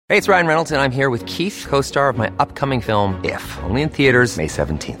Hey, it's Ryan Reynolds, and I'm here with Keith, co-star of my upcoming film, If, only in theaters May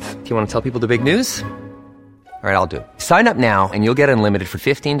 17th. Do you want to tell people the big news? All right, I'll do it. Sign up now and you'll get unlimited for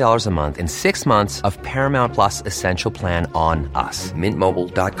 $15 a month and 6 months of Paramount Plus Essential Plan on us.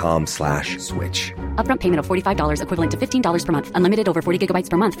 MintMobile.com/switch. Upfront payment of $45 equivalent to $15 per month. Unlimited over 40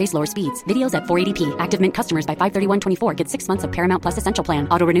 gigabytes per month. Face lower speeds. Videos at 480p. Active Mint customers by 531.24 get 6 months of Paramount Plus Essential Plan.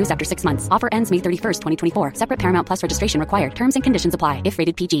 Auto renews after 6 months. Offer ends May 31st, 2024. Separate Paramount Plus registration required. Terms and conditions apply if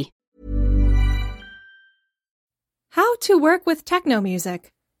rated PG. How to work with techno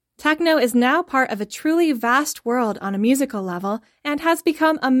music. Techno is now part of a truly vast world on a musical level and has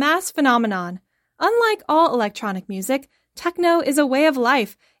become a mass phenomenon. Unlike all electronic music, techno is a way of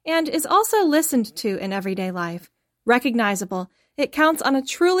life and is also listened to in everyday life. Recognizable, it counts on a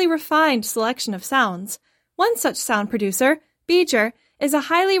truly refined selection of sounds. One such sound producer, Beeger, is a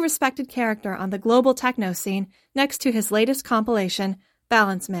highly respected character on the global techno scene next to his latest compilation,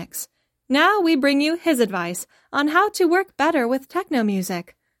 Balance Mix. Now we bring you his advice on how to work better with techno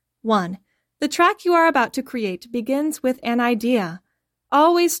music. 1. The track you are about to create begins with an idea.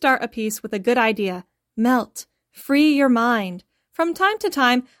 Always start a piece with a good idea. Melt. Free your mind. From time to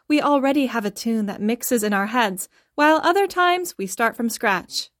time, we already have a tune that mixes in our heads, while other times we start from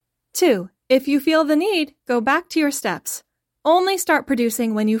scratch. 2. If you feel the need, go back to your steps. Only start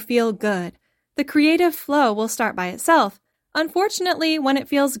producing when you feel good. The creative flow will start by itself. Unfortunately, when it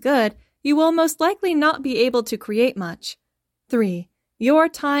feels good, you will most likely not be able to create much. 3. Your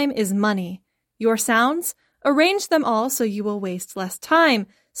time is money. Your sounds? Arrange them all so you will waste less time.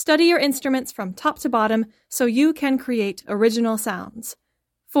 Study your instruments from top to bottom so you can create original sounds.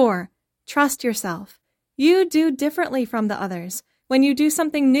 4. Trust yourself. You do differently from the others. When you do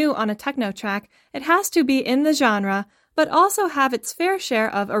something new on a techno track, it has to be in the genre, but also have its fair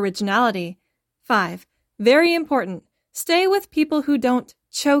share of originality. 5. Very important. Stay with people who don't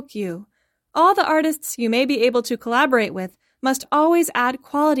choke you. All the artists you may be able to collaborate with must always add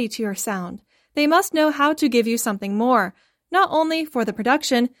quality to your sound. They must know how to give you something more, not only for the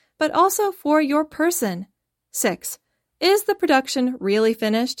production, but also for your person. 6. Is the production really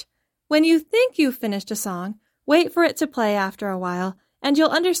finished? When you think you've finished a song, wait for it to play after a while, and you'll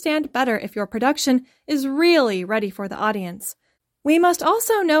understand better if your production is really ready for the audience. We must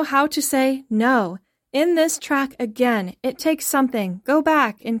also know how to say no. In this track again, it takes something, go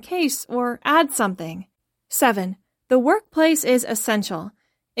back, in case, or add something. 7. The workplace is essential.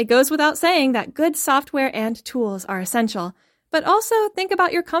 It goes without saying that good software and tools are essential, but also think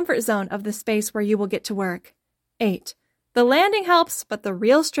about your comfort zone of the space where you will get to work. 8. The landing helps, but the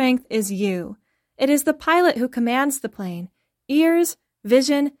real strength is you. It is the pilot who commands the plane. Ears,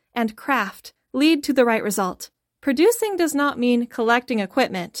 vision, and craft lead to the right result. Producing does not mean collecting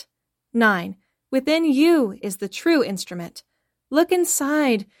equipment. 9. Within you is the true instrument. Look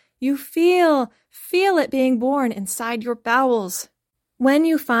inside. You feel it being born inside your bowels. When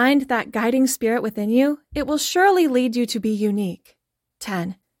you find that guiding spirit within you, it will surely lead you to be unique.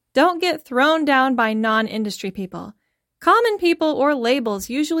 10. Don't get thrown down by non-industry people. Common people or labels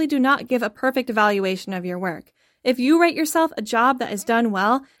usually do not give a perfect evaluation of your work. If you rate yourself a job that is done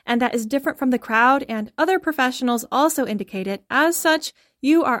well and that is different from the crowd and other professionals also indicate it, as such,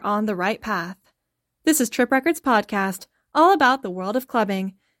 you are on the right path. This is Trip Records Podcast, all about the world of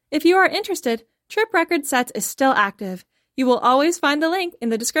clubbing. If you are interested, Trip Record Sets is still active. You will always find the link in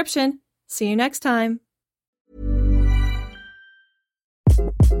the description. See you next time.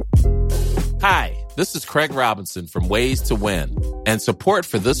 Hi, this is Craig Robinson from Ways to Win, and support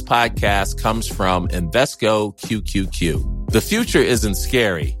for this podcast comes from Invesco QQQ. The future isn't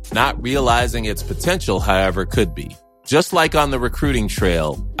scary. Not realizing its potential, however, could be. Just like on the recruiting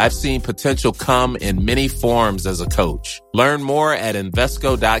trail, I've seen potential come in many forms as a coach. Learn more at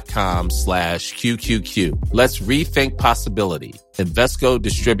Invesco.com/QQQ. Let's rethink possibility. Invesco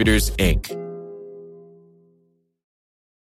Distributors, Inc.